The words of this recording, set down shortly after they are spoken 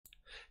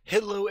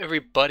Hello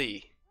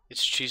everybody,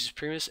 it's Jesus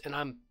Primus and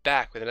I'm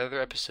back with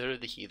another episode of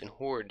the Heathen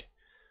Horde.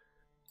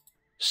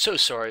 So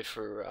sorry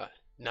for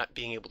not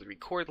being able to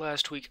record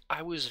last week.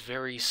 I was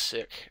very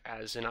sick,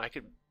 as in I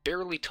could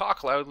barely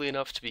talk loudly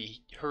enough to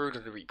be heard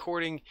in the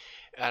recording,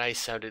 and I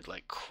sounded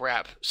like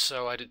crap,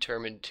 so I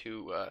determined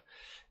to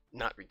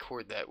not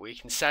record that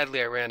week. And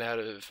sadly I ran out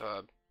of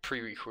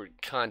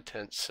pre-recorded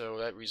content, so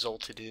that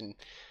resulted in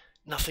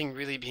nothing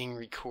really being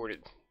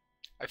recorded.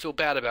 I feel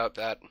bad about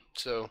that,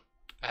 so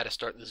I had to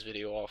start this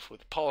video off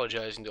with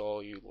apologizing to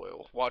all you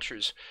loyal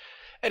watchers.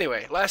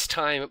 Anyway, last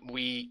time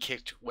we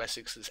kicked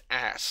Wessex's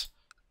ass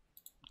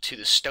to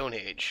the Stone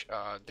Age.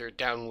 They're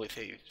down with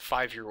a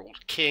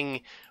 5-year-old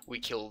king.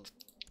 We killed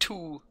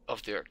 2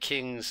 of their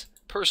kings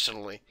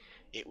personally.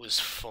 It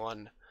was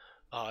fun.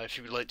 If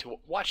you would like to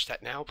watch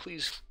that now,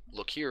 please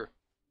look here.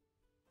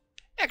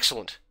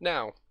 Excellent.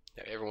 Now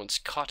everyone's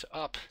caught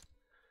up.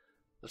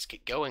 Let's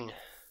get going.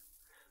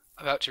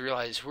 About to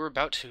realize we're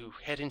about to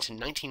head into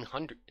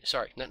 1900.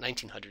 Sorry, not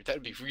 1900. That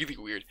would be really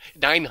weird.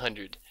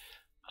 900.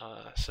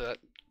 So that,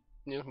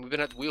 we've been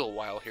at the wheel a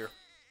while here.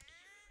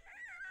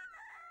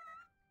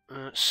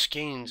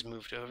 Skane's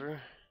moved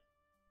over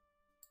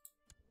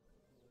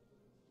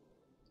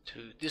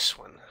to this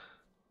one.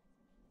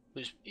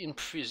 Who's in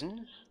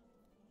prison?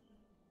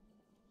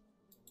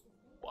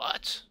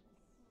 What?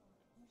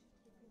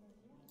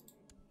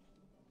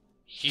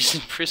 He's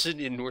in prison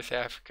in North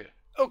Africa.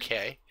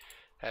 Okay.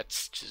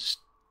 That's just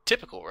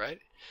typical, right?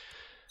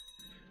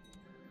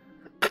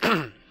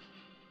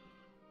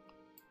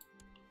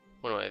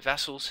 One of my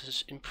vassals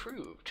has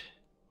improved.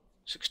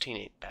 16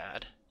 ain't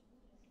bad.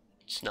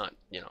 It's not,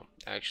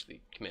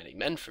 actually commanding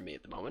men for me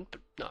at the moment,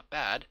 but not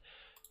bad.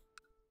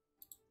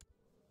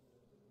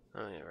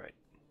 Oh, yeah, right.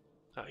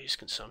 Oh, he's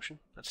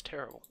consumption. That's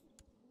terrible.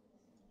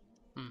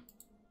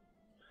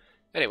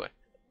 Anyway,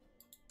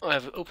 I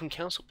have an open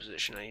council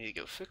position I need to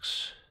go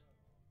fix.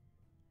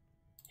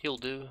 He'll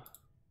do.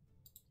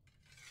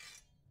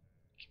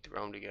 Keep the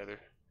realm together.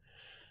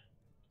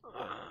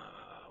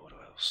 What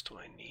else do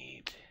I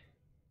need?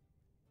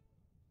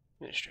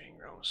 Administrating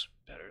realm's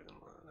better than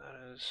what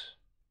that is.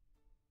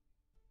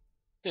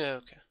 Yeah,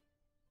 okay.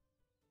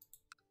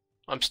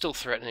 I'm still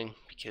threatening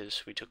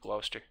because we took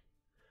Gloucester.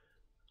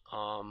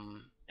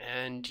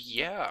 And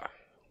yeah,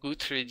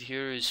 Guthrid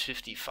here is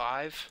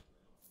 55.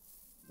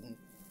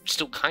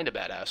 Still kind of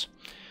badass.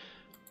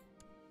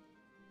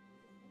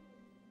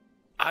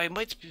 I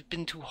might have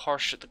been too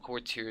harsh at the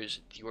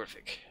courtiers at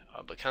Jorvik,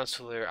 but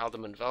Councillor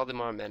Alderman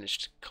Valdemar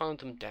managed to calm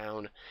them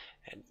down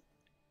and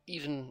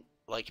even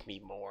like me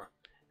more,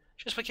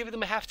 just by giving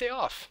them a half day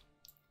off.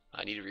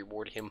 I need to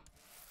reward him.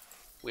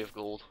 We have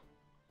gold.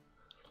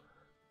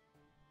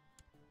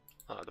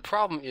 The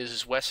problem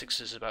is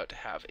Wessex is about to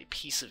have a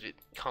piece of it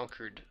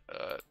conquered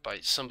by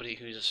somebody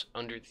who's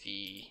under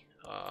the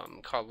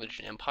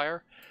Carthaginian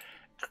Empire.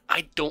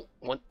 I don't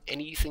want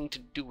anything to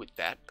do with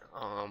that,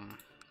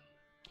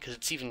 because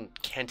it's even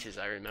Kent, as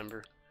I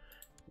remember.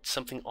 It's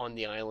something on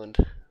the island,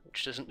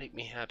 which doesn't make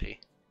me happy.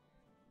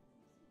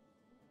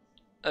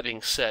 That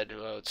being said,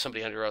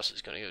 somebody under us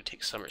is going to go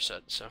take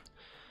Somerset, so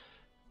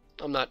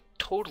I'm not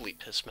totally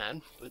pissed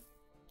mad, but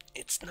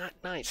it's not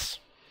nice.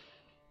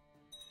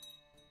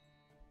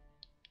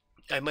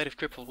 I might have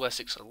crippled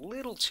Wessex a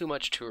little too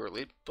much too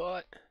early,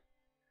 but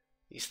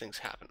these things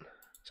happen.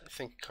 So I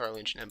think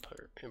Carthaginian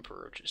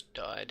Emperor just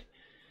died.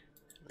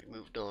 We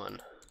moved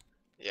on.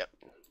 Yep,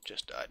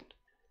 just died.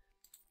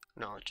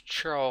 Knowledge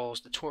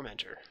Charles the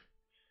Tormentor,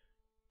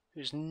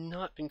 who's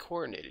not been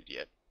coronated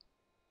yet.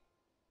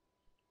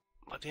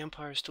 But the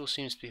Empire still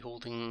seems to be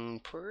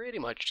holding pretty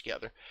much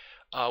together.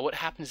 What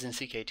happens in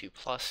CK2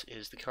 Plus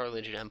is the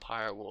Carthaginian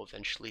Empire will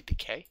eventually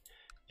decay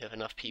if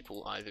enough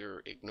people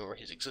either ignore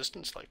his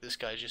existence, like this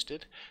guy just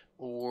did,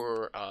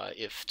 or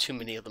if too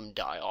many of them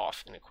die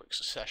off in a quick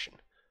succession.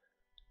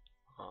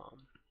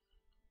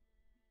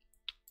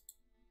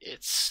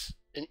 It's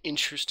an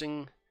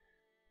interesting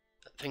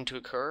thing to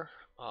occur.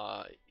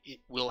 It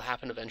will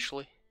happen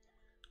eventually,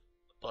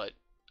 but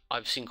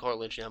I've seen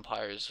Carthaginian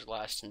empires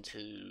last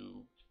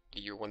into the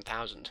year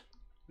 1000,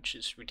 which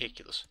is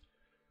ridiculous.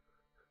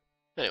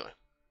 Anyway.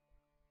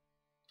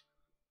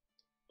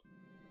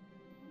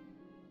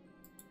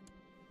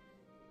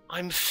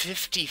 I'm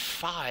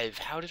 55.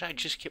 How did I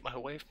just get my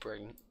wife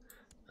pregnant?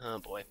 Oh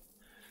boy.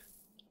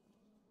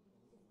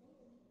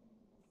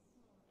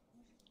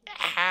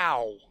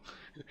 Ow!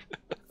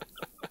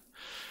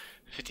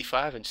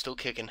 55 and still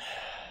kicking.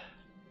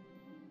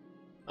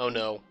 Oh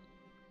no.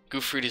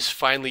 Gufrid is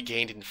finally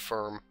gained in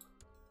firm.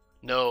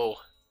 No.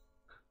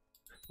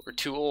 We're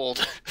too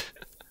old.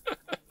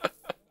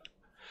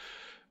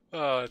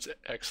 Oh, that's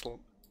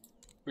excellent.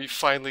 We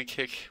finally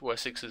kick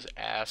Wessex's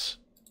ass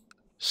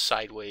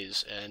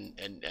sideways, and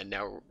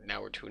now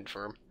we're too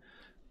infirm.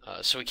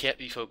 So we can't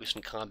be focused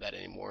in combat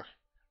anymore,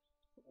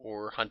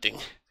 or hunting.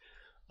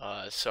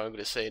 So I'm going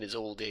to say in his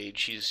old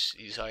age,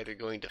 he's either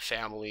going to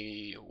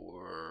family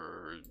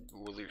or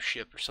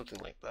rulership or something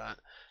like that.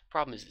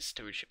 Problem is, his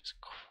stewardship is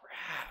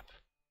crap.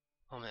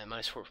 Oh man,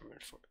 -4 from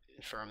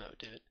infirm, that would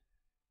do it.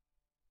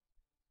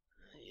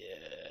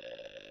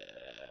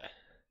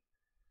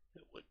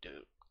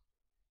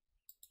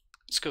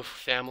 go for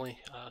family,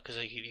 because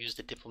I could use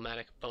the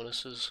diplomatic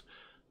bonuses,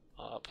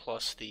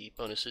 plus the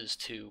bonuses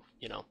to,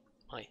 you know,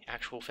 my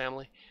actual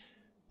family.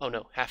 Oh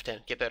no,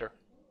 Halfdan, get better.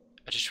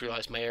 I just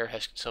realized my air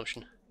has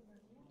consumption.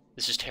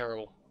 This is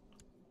terrible.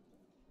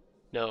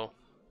 No,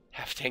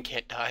 Halfdan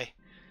can't die.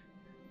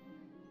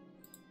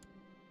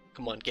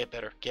 Come on, get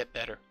better, get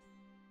better.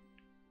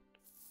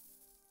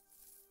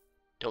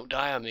 Don't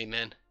die on me,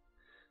 man.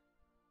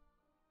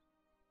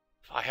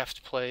 If I have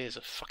to play as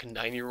a fucking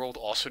 9-year-old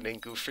also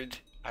named Gufrid,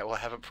 I will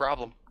have a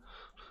problem.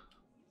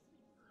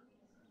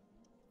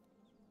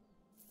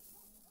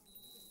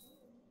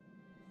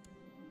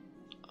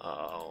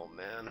 Oh,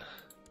 man.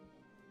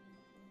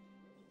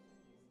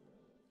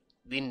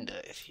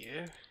 Linda is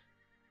here.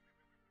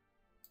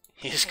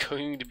 He is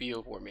going to be a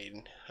war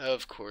maiden.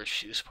 Of course,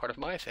 she is part of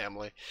my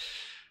family.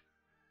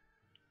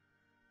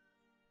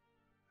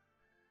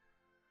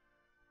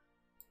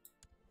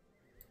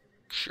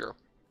 Sure.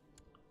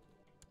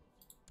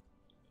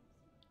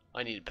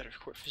 I need a better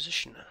court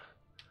physician.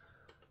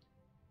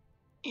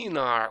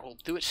 Einar will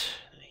do it.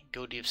 The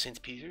Godey of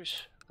St.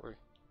 Peter's. Or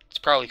it's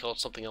probably called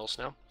something else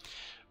now.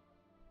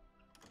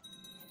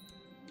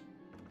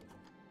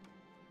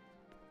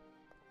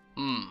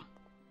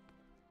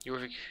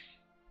 Jorvik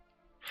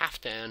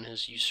Halfdan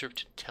has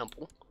usurped a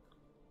temple.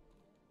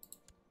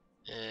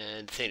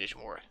 And Thanage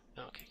Mora.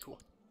 Okay, cool.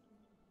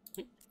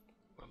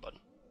 Wrong button.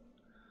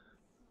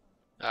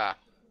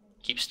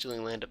 Keep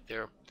stealing land up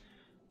there.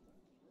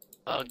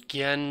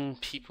 Again,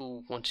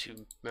 people want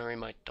to marry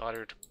my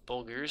daughter to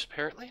Bulgars,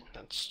 apparently.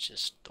 That's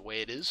just the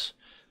way it is.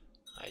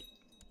 I,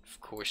 of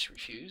course,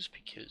 refuse,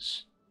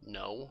 because,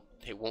 no,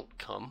 they won't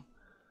come.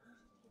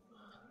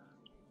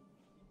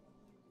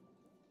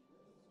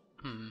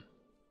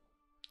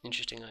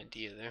 Interesting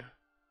idea there.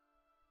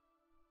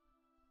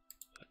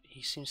 But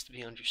he seems to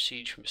be under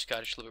siege from a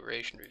Scottish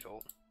Liberation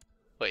Revolt.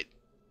 Wait,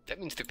 that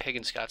means they're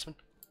pagan Scotsmen?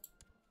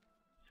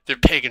 They're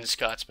pagan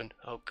Scotsmen!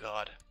 Oh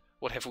god,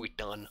 what have we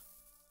done?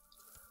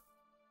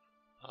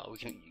 We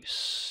can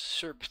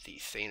usurp the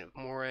Thane of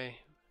Moray.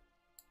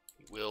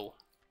 We will.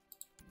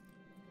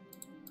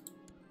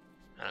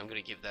 And I'm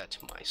gonna give that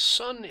to my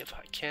son if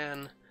I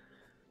can.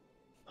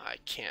 I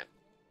can't.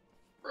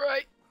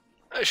 Right.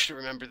 I should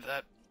have remembered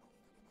that.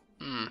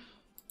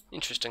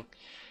 Interesting.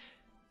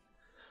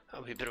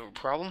 That'll be a bit of a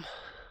problem.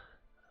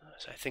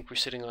 So I think we're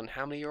sitting on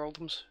how many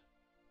earldoms?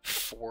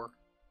 4.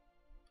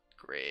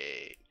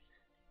 Great.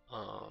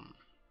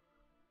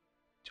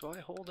 Do I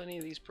hold any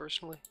of these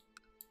personally?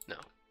 No.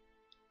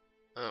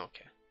 Oh,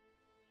 okay.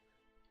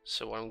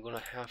 So what I'm going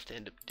to have to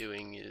end up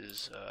doing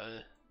is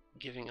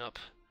giving up.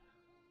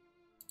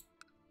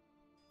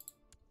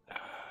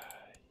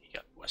 You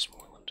got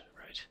Westmoreland,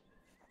 right?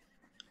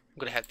 I'm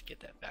going to have to get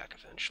that back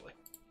eventually.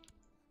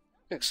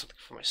 I think something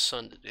for my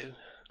son to do.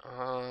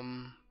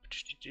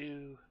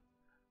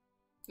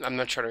 I'm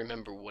not trying to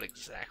remember what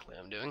exactly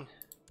I'm doing.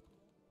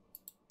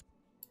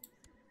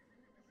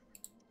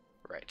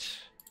 Right.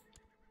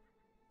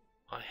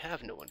 I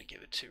have no one to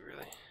give it to,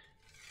 really.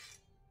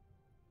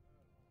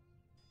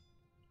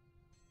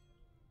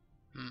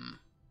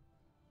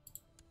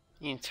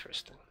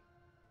 Interesting.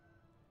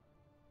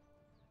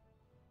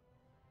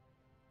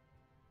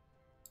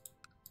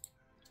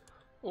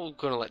 We're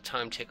gonna let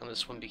time tick on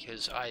this one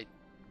because I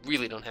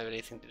really don't have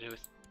anything to do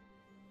with...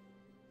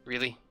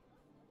 Really?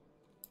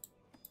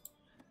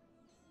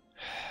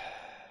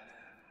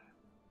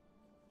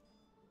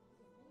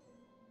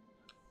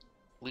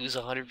 Lose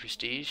 100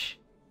 prestige?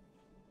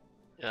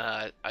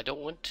 I don't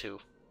want to.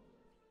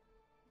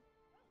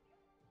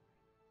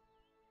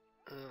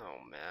 Oh,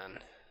 man.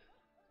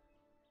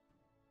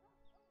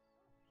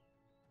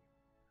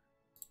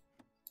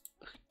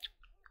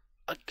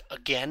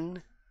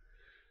 Again?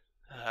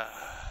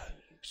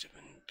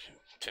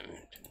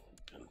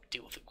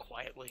 Deal with it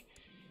quietly.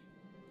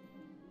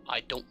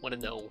 I don't want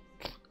to know.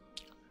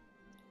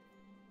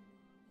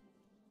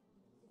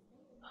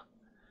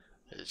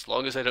 As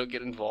long as I don't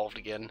get involved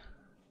again.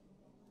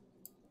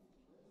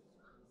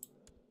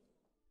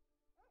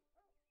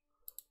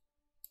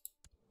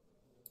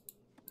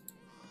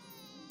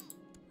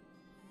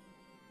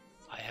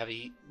 I have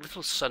a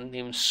little son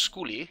named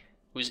Scully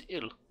who is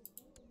ill.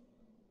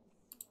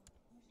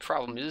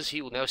 Problem is,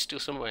 he will now steal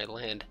some of my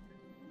land.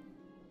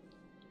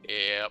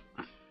 Yep.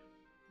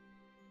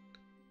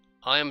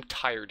 I am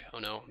tired. Oh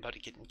no, I'm about to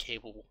get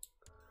incapable.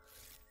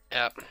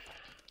 Yep.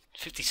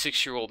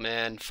 56-year-old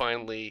man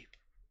finally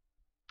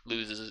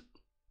loses it.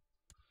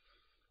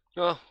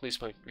 Well, at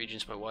least my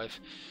regent's my wife.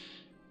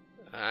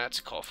 That's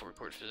a call for a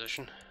court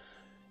physician.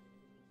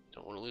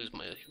 Don't want to lose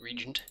my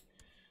regent.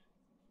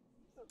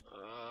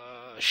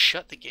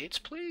 Shut the gates,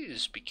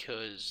 please,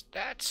 because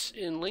that's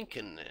in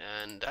Lincoln,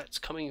 and that's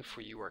coming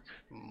for York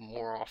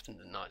more often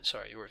than not.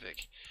 Sorry,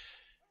 Jorvik,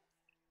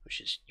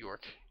 which is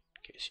York,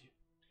 in case you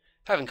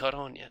haven't caught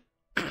on yet.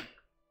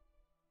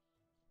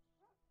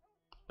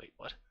 Wait,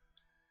 what?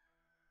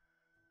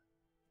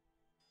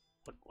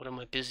 What am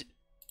I busy?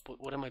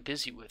 What am I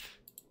busy with?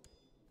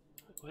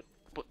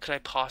 What could I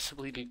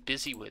possibly be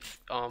busy with?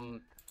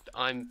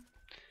 I'm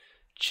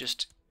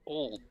just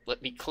old.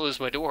 Let me close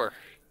my door.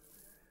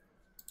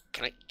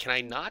 Can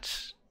I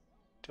not?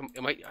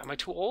 Am I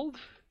too old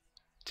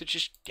to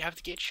just have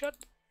the gate shut?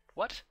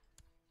 What?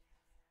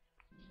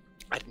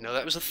 I didn't know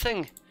that was a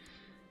thing.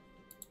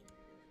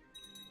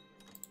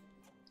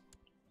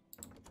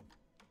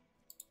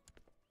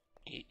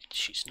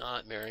 She's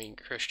not marrying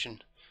a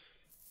Christian.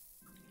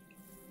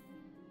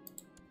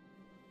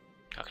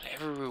 How can I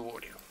ever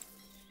reward you?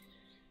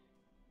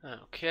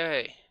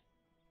 Okay.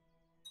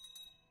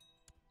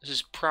 This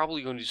is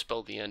probably going to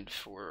spell the end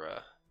for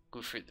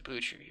Goofred the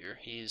Butcher here.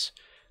 He's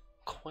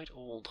quite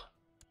old.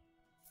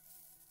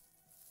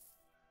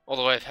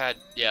 Although I've had...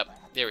 Yep,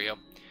 there we go.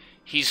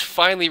 He's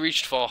finally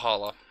reached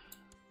Valhalla.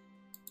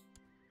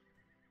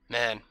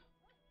 Man.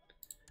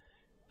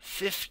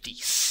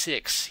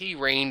 56. He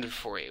reigned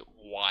for a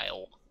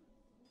while.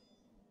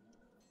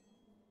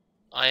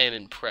 I am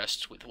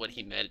impressed with what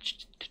he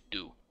managed to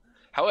do.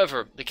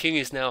 However, the king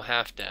is now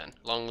half done.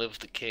 Long live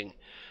the king.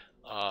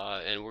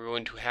 And we're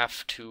going to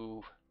have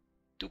to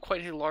do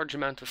quite a large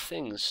amount of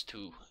things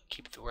to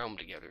keep the realm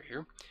together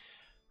here.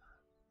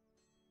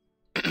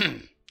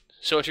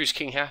 So enters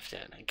King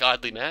Halfdan. A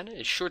godly man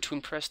is sure to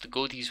impress the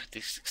Godis with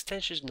his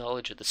extensive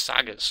knowledge of the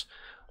sagas.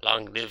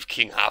 Long live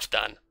King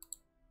Halfdan.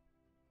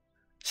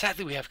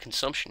 Sadly, we have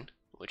consumption,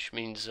 which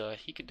means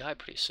he could die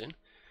pretty soon.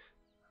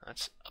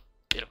 That's a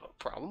bit of a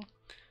problem.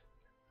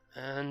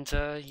 And,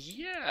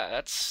 yeah,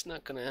 that's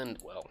not going to end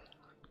well,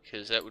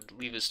 because that would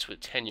leave us to a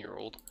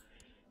 10-year-old,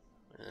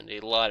 and a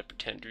lot of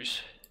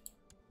pretenders.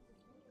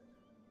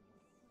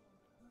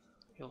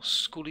 Your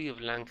Scully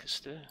of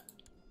Lancaster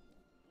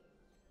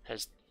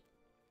has...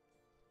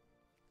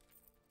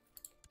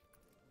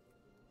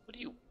 What do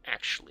you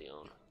actually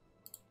own?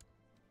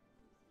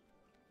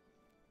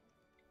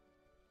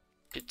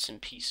 Bits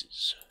and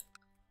pieces.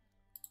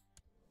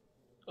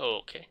 Oh,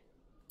 okay.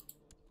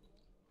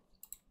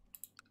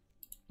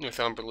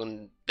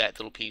 Northumberland, that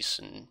little piece,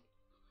 and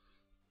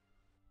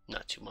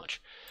not too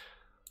much.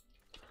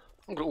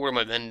 I'm going to order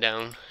my men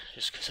down,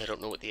 just because I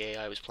don't know what the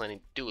AI was planning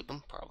to do with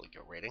them. Probably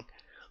go raiding.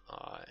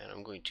 And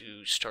I'm going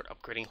to start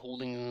upgrading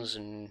holdings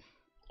and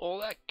all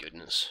that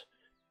goodness.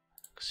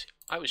 'Cause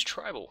I was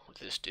tribal with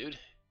this dude,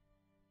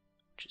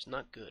 which is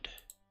not good.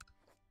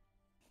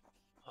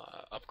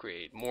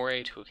 Upgrade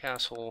Moray to a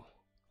castle.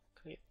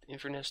 Can I get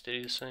Inverness to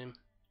do the same?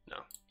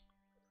 No.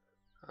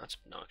 That's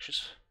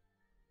obnoxious.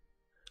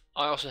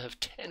 I also have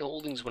 10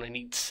 holdings when I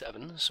need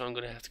 7, so I'm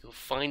going to have to go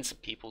find some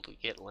people to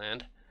get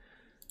land.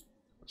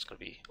 That's going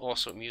to be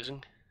also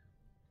amusing.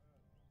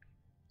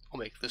 I'll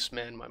make this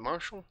man my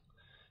marshal.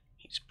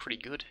 He's pretty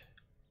good.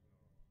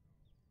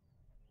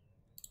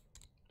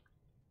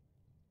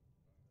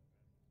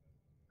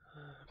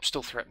 I'm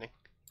still threatening.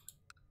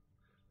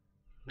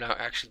 Now,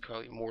 actually,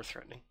 probably more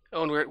threatening.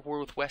 Oh, and we're at war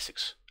with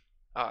Wessex.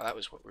 Ah, that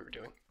was what we were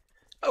doing.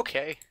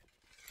 Okay.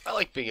 I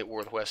like being at war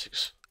with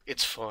Wessex.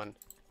 It's fun.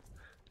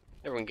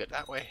 Everyone get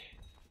that way.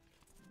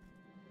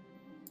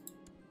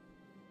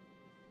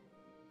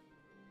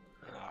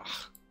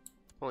 Ah,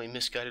 only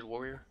misguided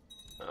warrior.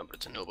 But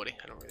it's a nobody.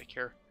 I don't really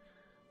care.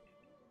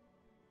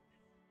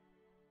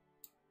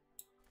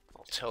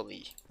 I'll tell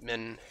the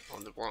men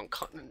on the wrong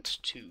continent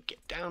to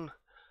get down.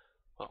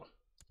 Well,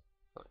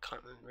 not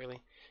continent,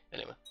 really.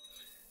 Anyway.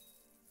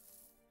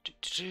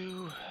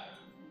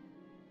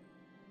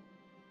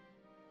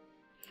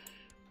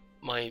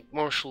 My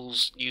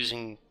marshal's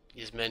using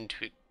his men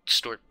to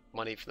extort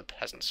money from the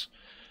peasants.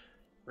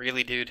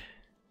 Really, dude?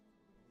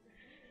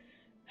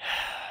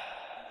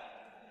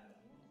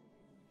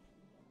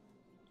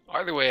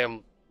 Either way,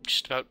 I'm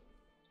just about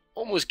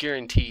almost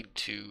guaranteed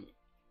to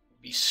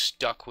be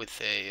stuck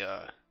with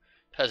a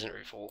peasant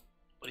revolt,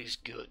 but he's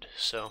good,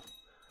 so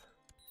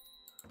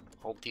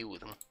I'll deal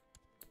with him.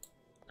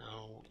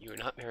 No, you're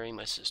not marrying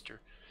my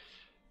sister.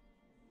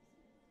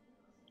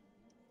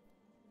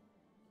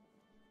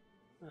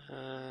 5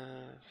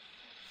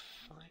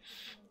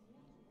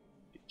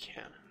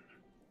 Buchanan.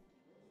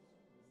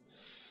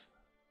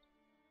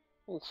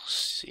 We'll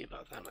see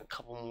about that in a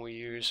couple more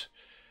years.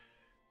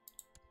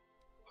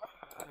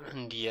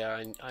 And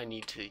yeah, I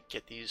need to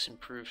get these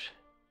improved.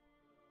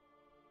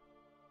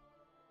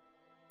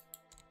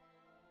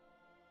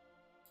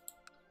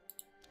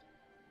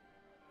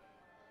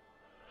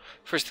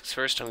 First things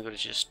first, I'm going to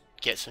just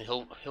get some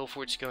hill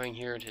forts going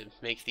here to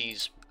make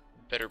these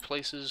better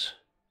places.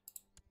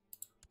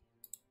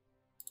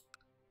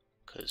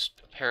 Because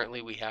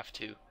apparently we have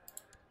to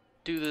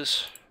do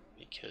this,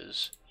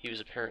 because he was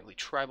apparently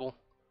tribal,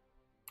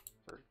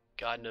 for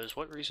God knows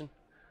what reason.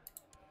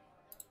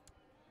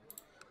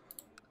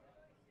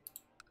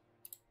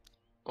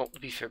 Well, to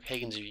be fair,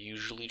 pagans are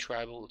usually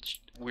tribal.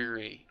 We're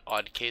a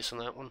odd case on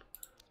that one,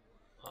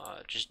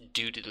 just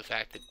due to the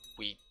fact that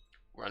we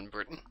run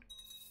Britain,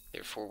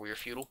 therefore we are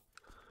feudal.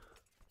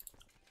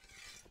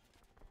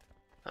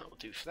 That will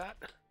do for that.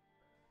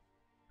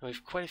 Now, we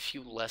have quite a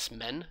few less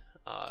men,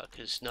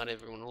 because not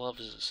everyone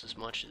loves us as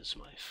much as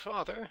my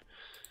father,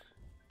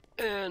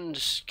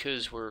 and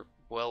because we're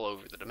well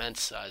over the dement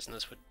size, and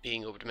that's what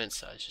being over dement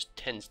size just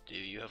tends to do.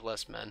 You have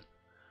less men.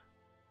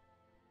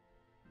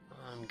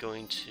 I'm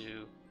going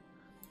to...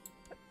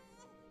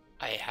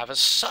 I have a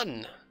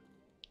son!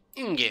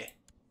 Inge!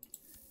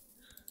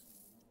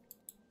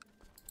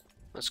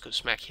 Let's go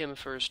smack him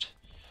first.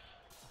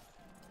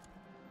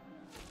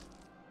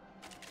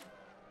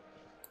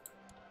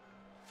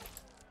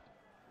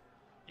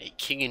 A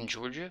king in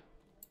Georgia?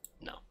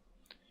 No.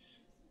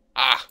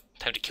 Ah!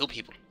 Time to kill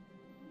people.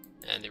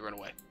 And they run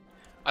away.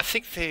 I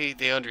think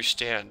they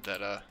understand that,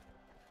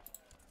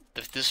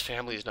 that this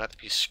family is not to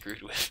be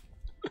screwed with.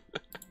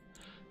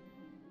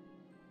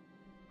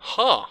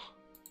 Huh!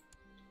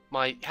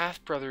 My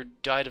half-brother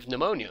died of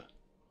pneumonia.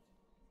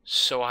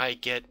 So I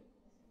get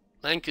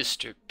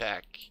Lancaster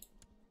back.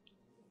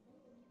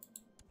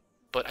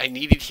 But I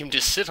needed him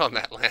to sit on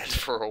that land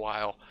for a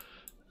while.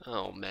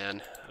 Oh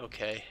man,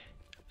 okay.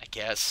 I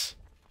guess.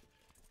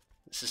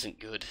 This isn't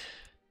good.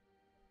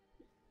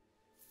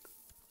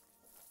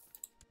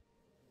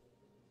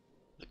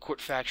 The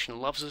court faction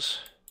loves us.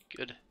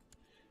 Good.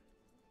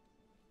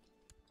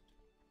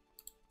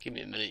 Give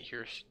me a minute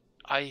here.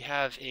 I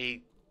have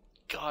a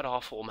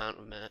god-awful amount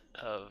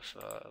of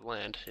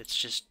land. It's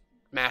just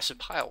massive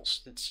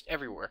piles. It's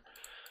everywhere.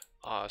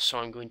 So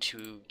I'm going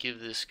to give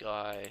this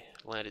guy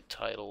landed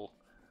title.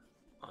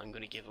 I'm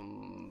going to give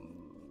him...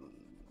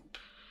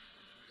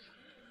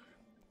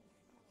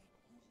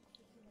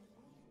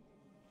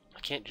 I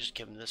can't just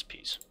give him this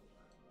piece.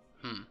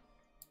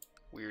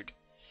 Weird.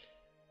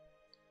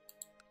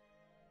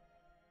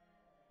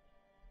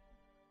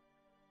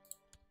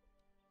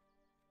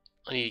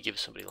 I need to give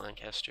somebody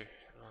Lancaster.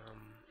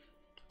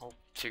 I'll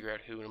figure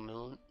out who in a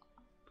moment.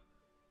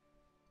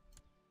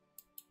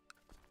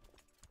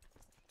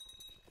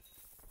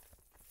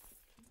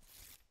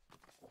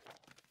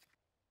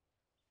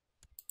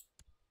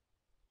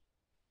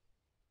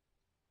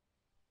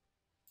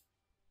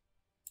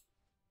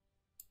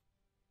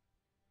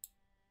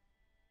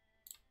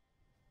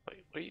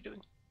 Wait, what are you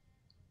doing?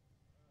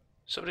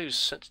 Somebody was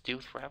sent to deal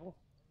with rabble?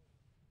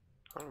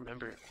 I don't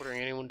remember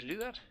ordering anyone to do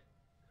that.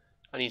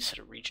 I need to set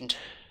a regent.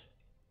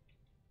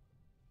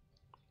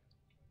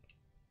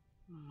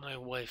 My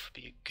wife would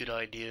be a good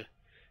idea.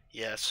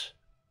 Yes.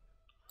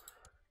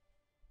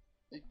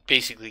 It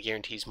basically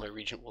guarantees my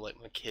regent will like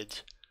my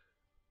kids.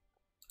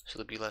 So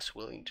they'll be less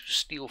willing to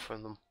steal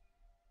from them.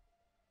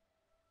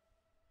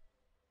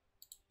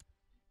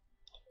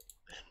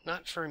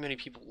 Not very many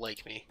people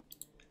like me.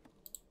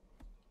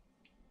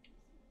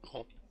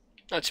 Well,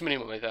 not too many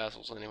of my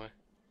vassals anyway.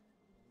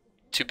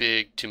 Too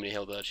big, too many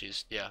hill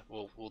duchies. Yeah,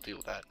 we'll deal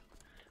with that.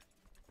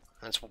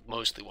 That's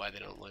mostly why they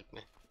don't like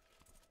me.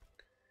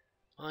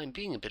 I'm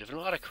being a bit of an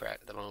autocrat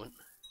at the moment.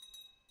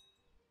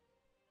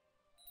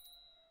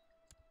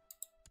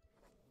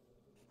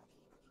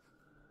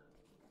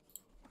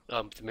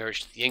 The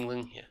marriage to the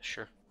Yingling, yeah,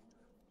 sure.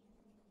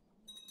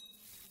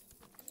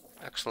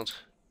 Excellent.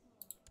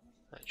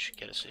 That should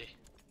get us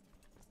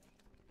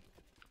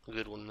a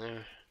good one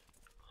there.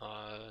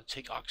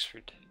 Take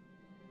Oxford.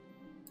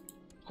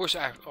 Of course,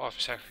 I offer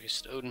sacrifice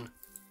to Odin.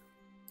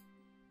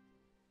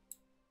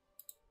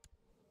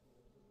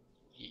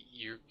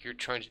 You're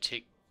trying to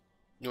take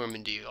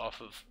Normandy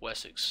off of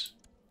Wessex.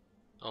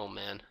 Oh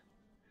man,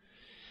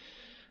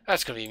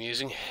 that's gonna be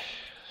amusing.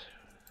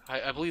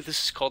 I believe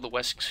this is called the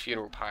Wessex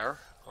Funeral Pyre.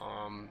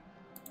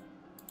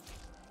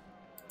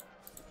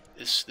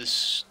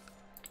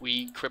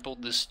 We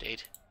crippled this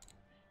state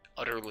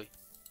utterly.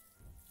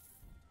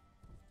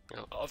 You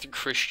know, other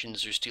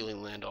Christians are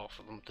stealing land off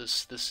of them.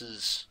 This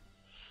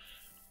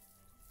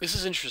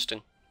is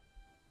interesting.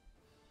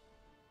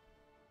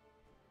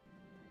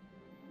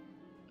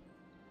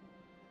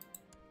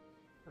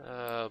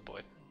 Oh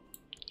boy,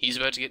 he's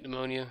about to get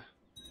pneumonia.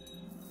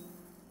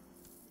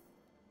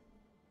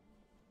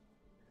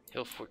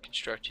 Hill fort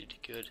constructed,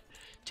 good.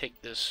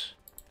 Take this.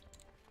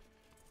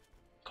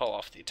 Call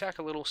off the attack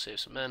a little, save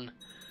some men.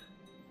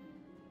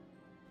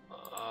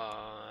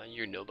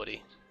 You're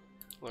nobody.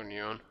 Learn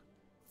your own.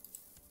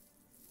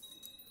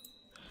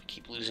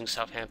 Keep losing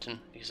Southampton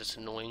because it's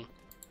annoying.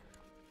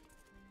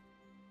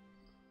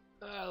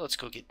 Let's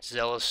go get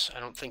Zealous. I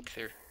don't think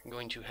they're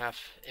going to have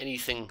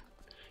anything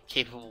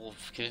capable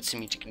of convincing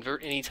me to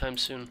convert anytime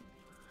soon,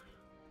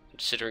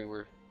 considering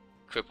we're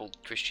crippled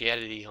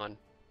Christianity on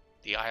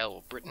the Isle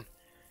of Britain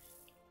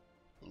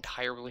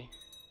entirely.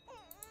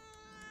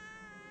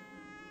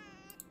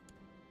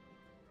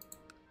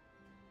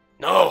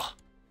 No!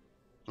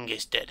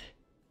 Inge's dead.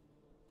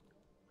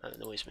 That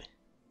annoys me.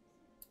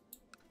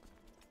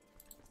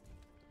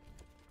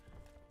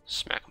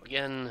 Smack him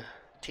again.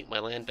 Take my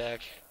land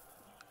back.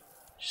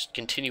 Just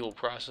continual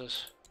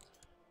process.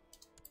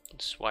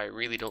 This is why I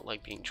really don't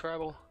like being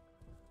tribal.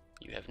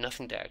 You have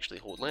nothing to actually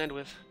hold land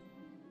with.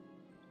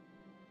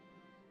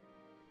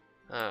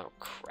 Oh,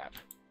 crap.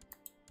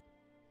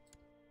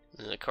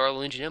 And the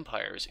Carolingian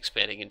Empire is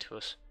expanding into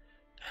us.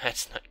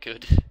 That's not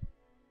good.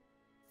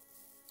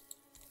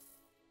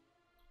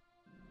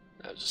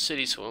 That was a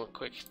city, so I went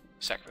quick.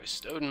 Sacrifice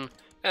to Odin. And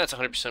that's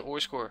 100%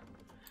 war score.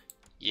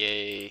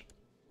 Yay.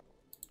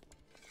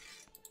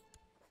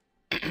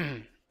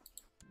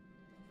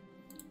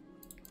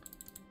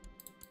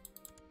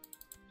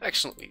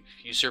 Excellent, we've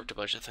usurped a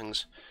bunch of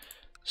things.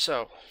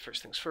 So,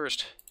 first things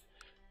first.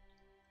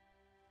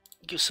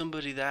 Give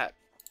somebody that.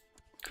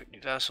 Create new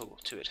vassal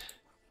to it.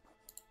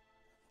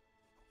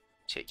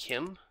 Take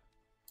him.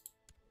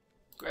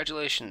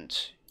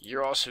 Congratulations,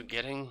 you're also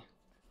getting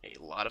a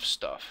lot of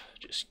stuff.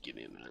 Just give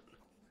me a minute.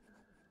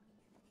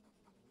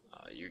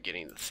 You're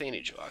getting the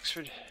Thanage of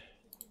Oxford.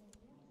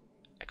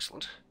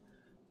 Excellent.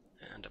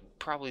 And I'm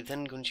probably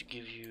then going to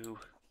give you...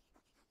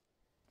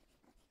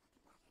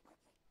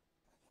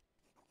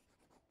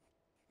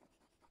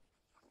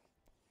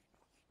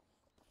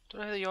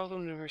 Don't I have the Jarl of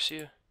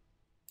Mercia?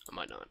 I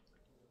might not.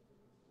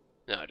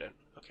 No, I don't.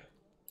 Okay.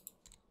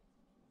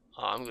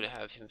 I'm going to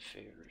have him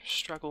favor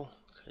struggle,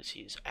 because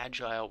he's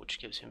agile, which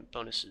gives him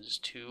bonuses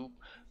to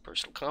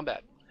personal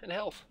combat and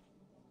health.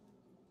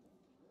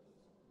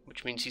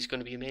 Which means he's going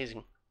to be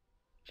amazing,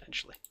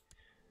 eventually.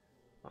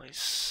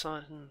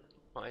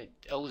 My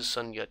eldest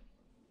son got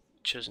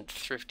chosen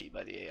thrifty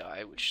by the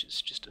AI, which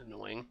is just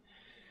annoying.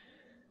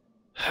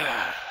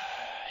 I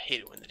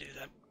hate it when they do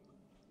that.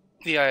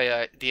 The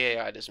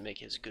AI doesn't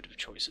make as good of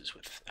choices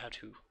with how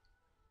to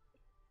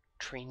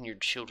train your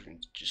children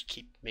to just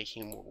keep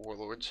making more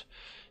warlords.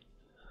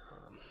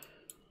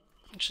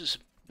 Which is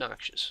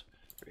obnoxious,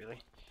 really.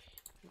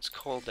 Let's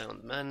call down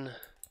the men.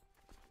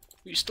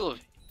 We still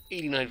have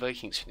 89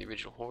 Vikings from the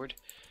original Horde,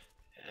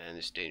 and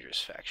this dangerous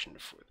faction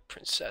for the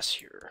princess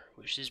here,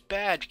 which is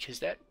bad because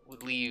that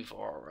would leave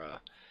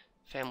our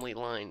family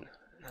line,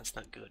 and that's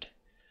not good.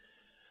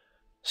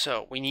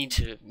 So we need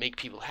to make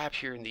people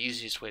happier, and the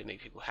easiest way to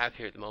make people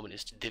happier at the moment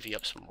is to divvy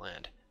up some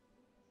land.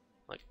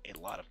 Like, a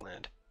lot of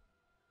land.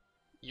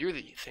 You're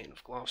the Thane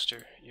of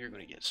Gloucester, you're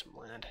going to get some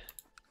land.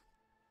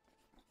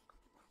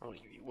 I want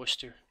to give you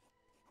Worcester.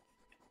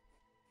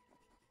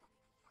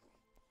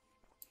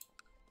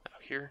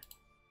 Out here.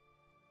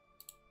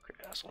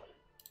 Great vassal.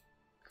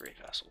 Great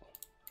vassal.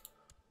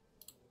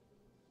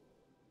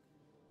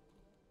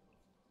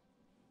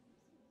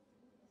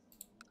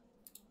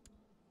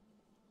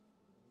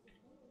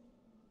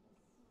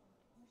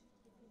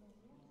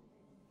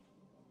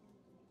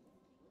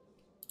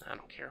 I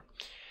don't care.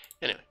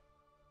 Anyway.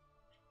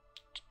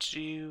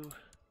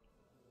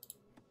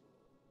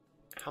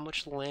 How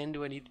much land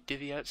do I need to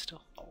divvy out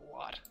still? A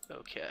lot.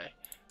 Okay.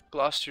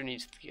 Gloucester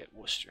needs to get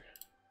Worcester.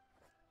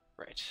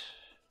 Right.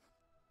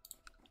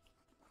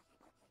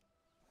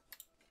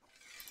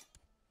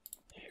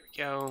 There we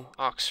go.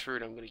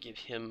 Oxford, I'm going to give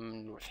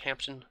him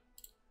Northampton.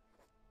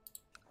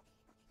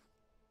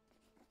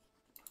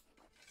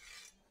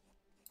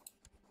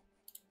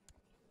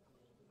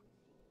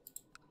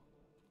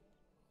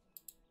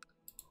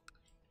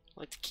 I'd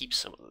like to keep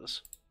some of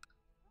this.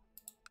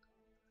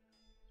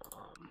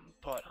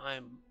 But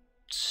I'm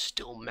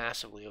still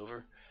massively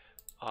over.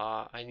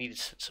 I need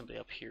to set somebody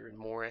up here in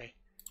Moray.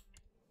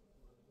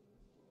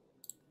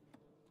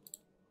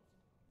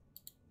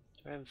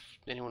 Do I have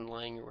anyone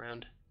lying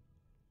around?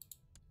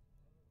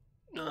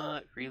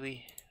 Not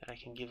really, that I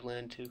can give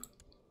land to.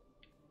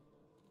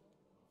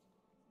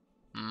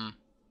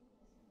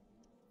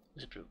 This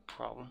is a bit of a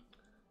problem.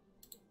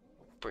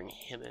 I'll bring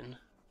him in.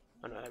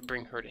 Oh no, I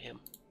bring her to him.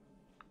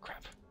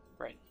 Crap.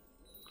 Right.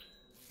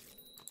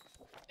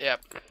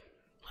 Yep.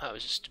 That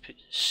was a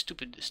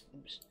stupid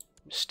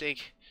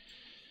mistake.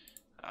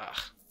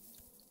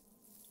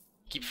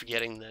 Keep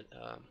forgetting that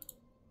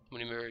when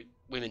you marry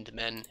women to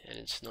men and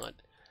it's not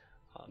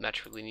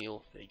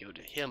matrilineal, they go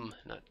to him,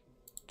 not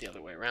the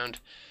other way around,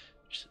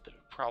 which is a bit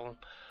of a problem.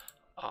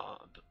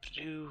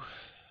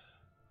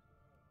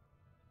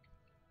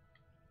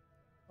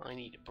 I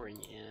need to bring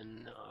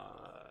in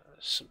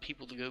some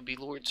people to go be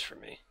lords for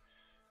me.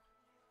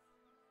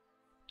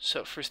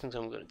 So first things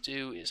I'm going to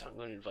do is I'm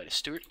going to invite a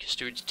steward, because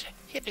stewards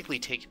typically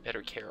take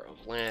better care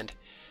of land.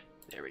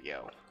 There we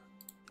go.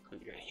 We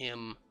got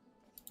him.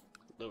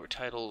 Lower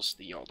titles,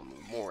 the Jarl of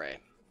Moray.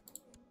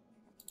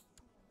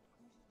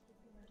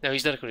 Now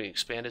he's not going to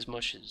expand as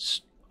much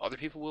as other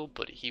people will,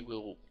 but he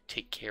will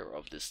take care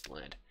of this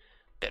land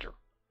better,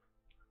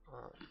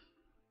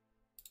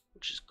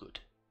 which is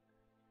good.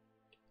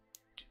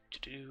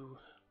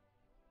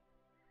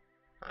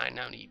 I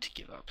now need to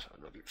give up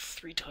another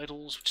 3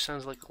 titles, which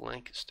sounds like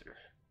Lancaster.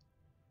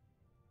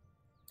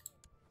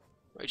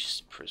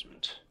 Righteous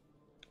imprisonment.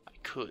 I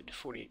could.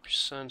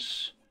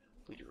 48%.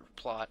 Leader of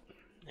plot.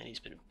 And he's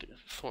been a bit of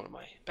a thorn on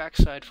my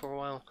backside for a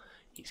while.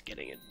 He's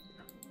getting it.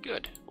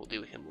 Good. We'll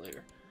deal with him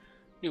later.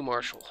 New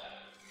marshal.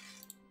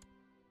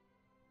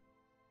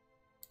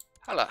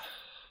 Hala.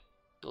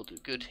 You'll do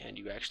good, and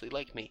you actually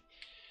like me.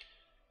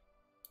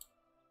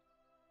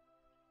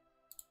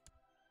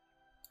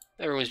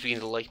 Everyone's beginning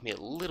to like me a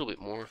little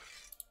bit more.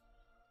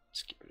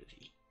 Let's get rid of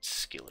the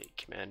skill 8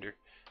 commander.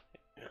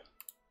 Yeah.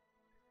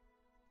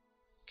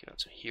 Get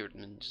out some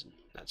Herdmans and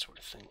that sort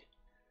of thing.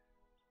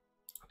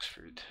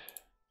 Oxford.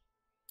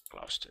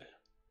 Gloucester.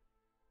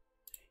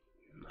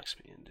 Max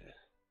me into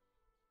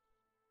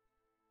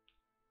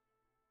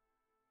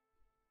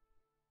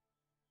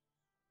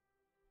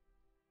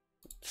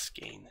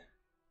Skane.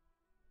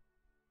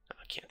 Oh,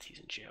 I can't, he's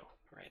in jail,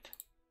 right.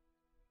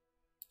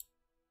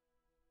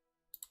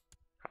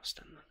 house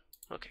then.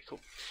 Okay, cool.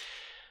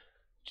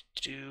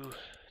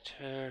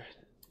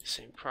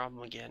 Same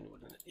problem again,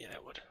 wouldn't it? Yeah,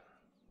 it would.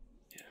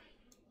 Yeah.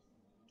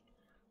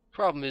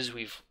 Problem is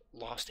we've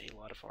lost a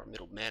lot of our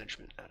middle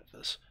management out of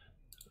this.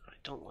 I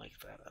don't like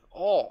that at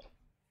all.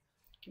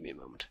 Give me a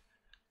moment.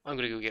 I'm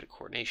gonna go get a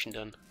coordination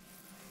done.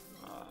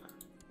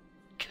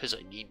 Because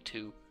I need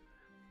to.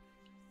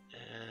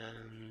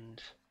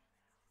 And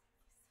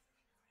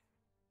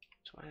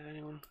do I have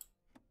anyone?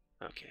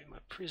 Okay, my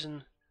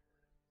prison.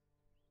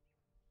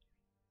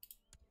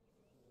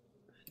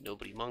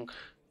 Nobody monk.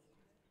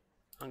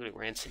 I'm gonna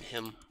ransom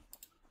him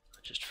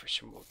just for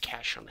some more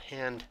cash on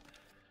hand.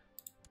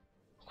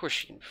 Of course,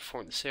 she can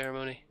perform the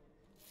ceremony.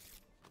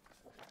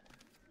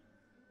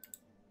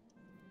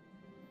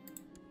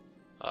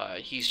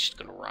 He's just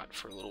gonna rot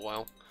for a little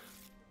while.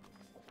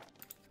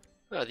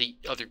 The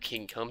other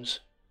king comes.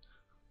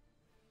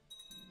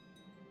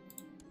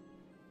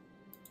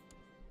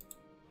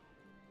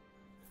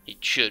 He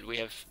should. We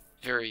have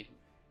very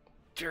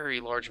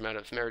large amount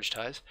of marriage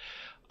ties.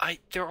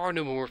 There are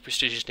no more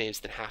prestigious names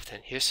than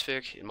Halfdan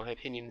Hirsvik, in my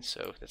opinion,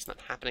 so that's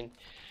not happening.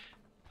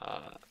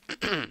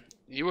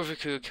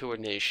 Jorvik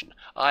coordination.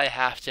 I,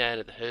 Halfdan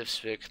of the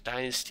Hirsvik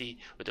dynasty,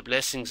 with the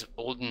blessings of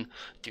Odin,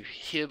 do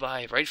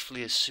hereby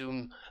rightfully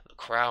assume the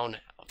crown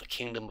of the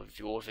kingdom of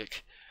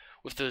Jorvik.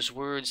 With those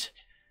words,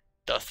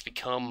 doth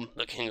become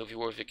the king of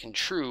Jorvik in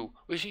true,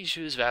 with each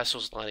of his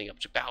vassals lining up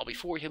to bow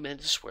before him and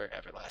to swear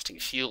everlasting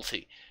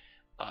fealty.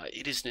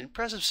 It is an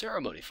impressive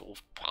ceremony full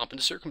of pomp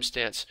and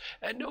circumstance,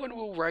 and one that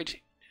will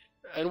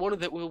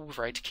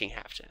write King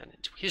Halfdan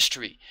into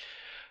history.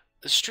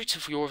 The streets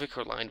of Jorvik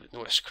are lined with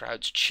Norse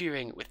crowds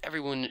cheering, with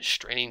everyone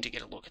straining to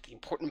get a look at the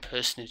important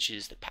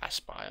personages that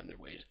pass by on their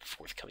way to the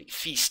forthcoming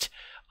feast.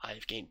 I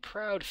have gained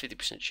proud,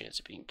 50% chance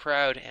of being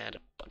proud, and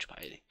a bunch of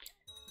piety.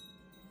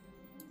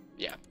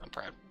 Yeah, I'm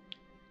proud.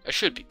 I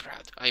should be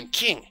proud. I am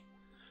king.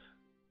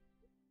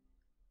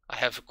 I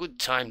have a good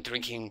time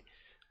drinking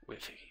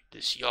with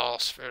this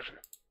Jarls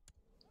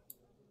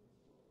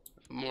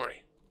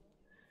Mori.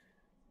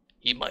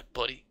 He my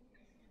buddy.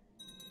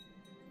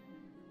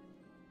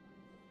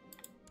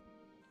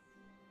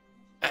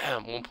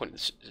 One point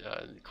in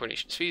the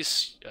coronation's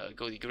feast,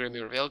 Godi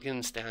Grimir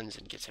Velgen stands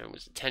and gets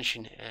everyone's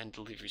attention and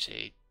delivers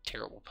a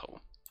terrible poem.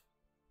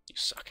 You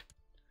suck.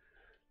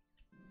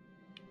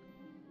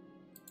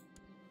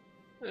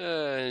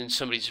 And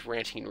somebody's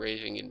ranting and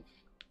raving and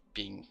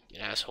being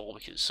an asshole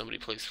because somebody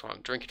plays the wrong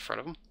drink in front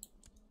of them.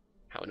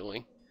 How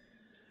annoying.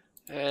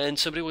 And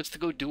somebody wants to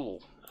go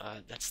duel.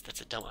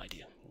 That's a dumb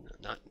idea.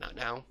 Not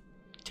now.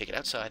 Take it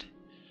outside.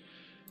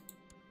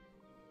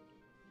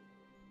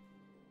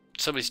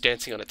 Somebody's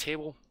dancing on a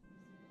table.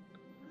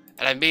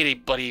 And I made a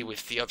buddy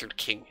with the other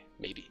king.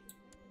 Maybe.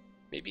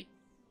 Maybe?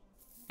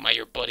 Am I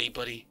your buddy?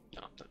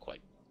 No, not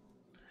quite.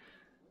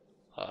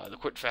 The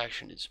court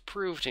faction is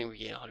approved and we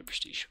gain 100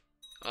 prestige.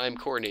 I'm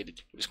coronated.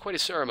 It was quite a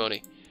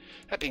ceremony.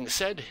 That being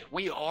said,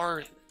 we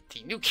are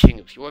the new king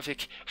of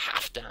Jorvik,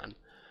 Halfdan.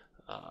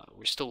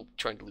 We're still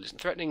trying to lose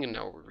and threatening, and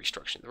now we're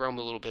restructuring the realm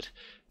a little bit.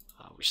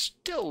 We're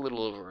still a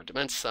little over our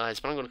immense size,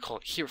 but I'm going to call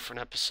it here for an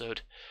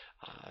episode.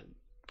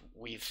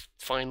 We've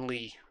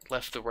finally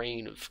left the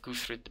reign of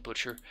Guthred the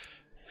Butcher,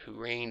 who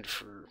reigned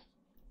for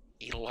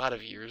a lot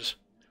of years.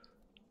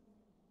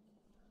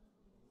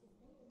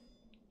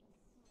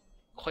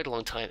 Quite a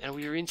long time, and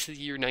we were into the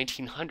year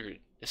 1900.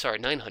 Sorry,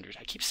 900.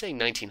 I keep saying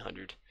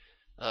 1900.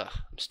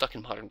 I'm stuck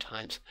in modern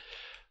times.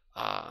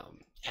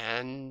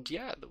 And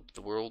yeah,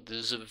 the world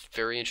is a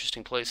very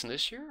interesting place in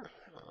this year.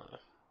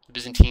 The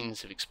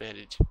Byzantines have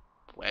expanded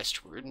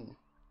westward and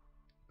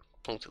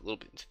punked a little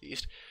bit into the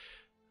east.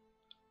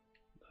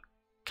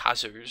 The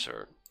Khazars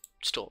are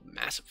still a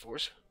massive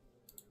force.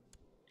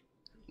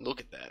 Look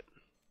at that.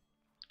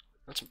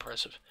 That's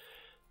impressive.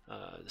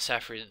 The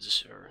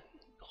Saffrids are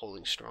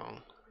holding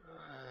strong.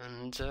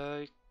 And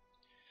I'm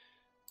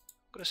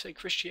going to say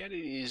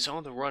Christianity is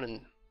on the run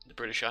in the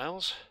British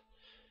Isles.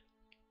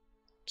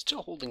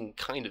 Still holding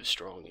kind of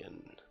strong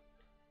in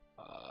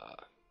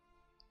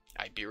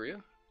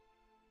Iberia.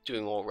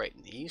 Doing all right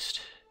in the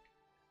east.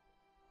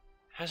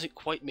 Hasn't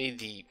quite made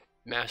the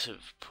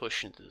massive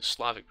push into the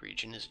Slavic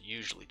region as it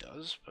usually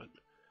does, but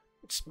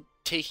it's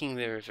taking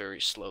there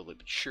very slowly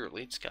but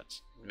surely. It's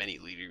got many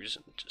leaders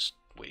and just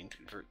waiting to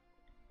convert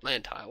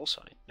land tiles,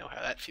 so I know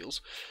how that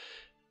feels.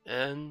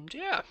 And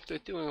yeah, they're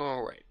doing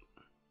all right.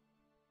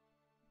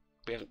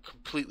 We haven't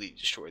completely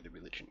destroyed the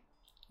religion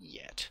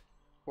yet.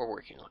 We're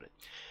working on it.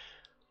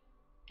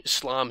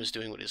 Islam is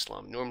doing what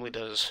Islam normally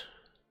does.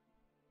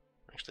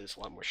 Actually, it's a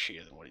lot more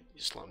Shia than what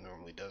Islam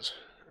normally does.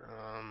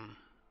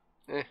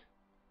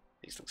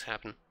 These things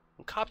happen.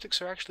 And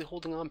Coptics are actually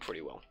holding on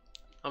pretty well.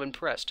 I'm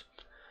impressed.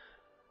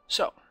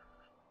 So,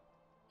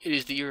 it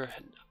is the year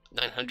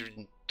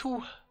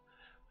 902,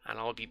 and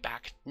I'll be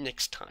back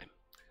next time.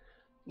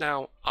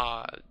 Now,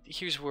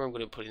 here's where I'm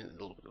going to put in a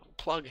little bit of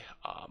a plug.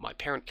 My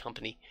parent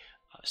company,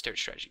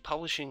 Strategy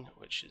Publishing,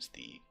 which is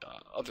the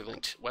other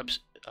linked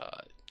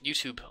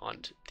YouTube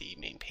on the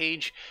main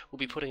page, will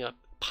be putting up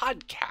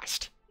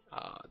podcast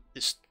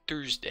this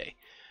Thursday.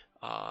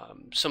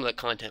 Some of that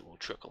content will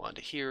trickle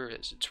onto here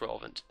as it's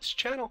relevant to this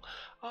channel,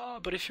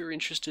 but if you're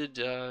interested,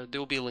 there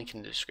will be a link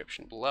in the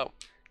description below.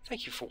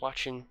 Thank you for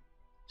watching.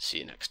 See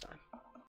you next time.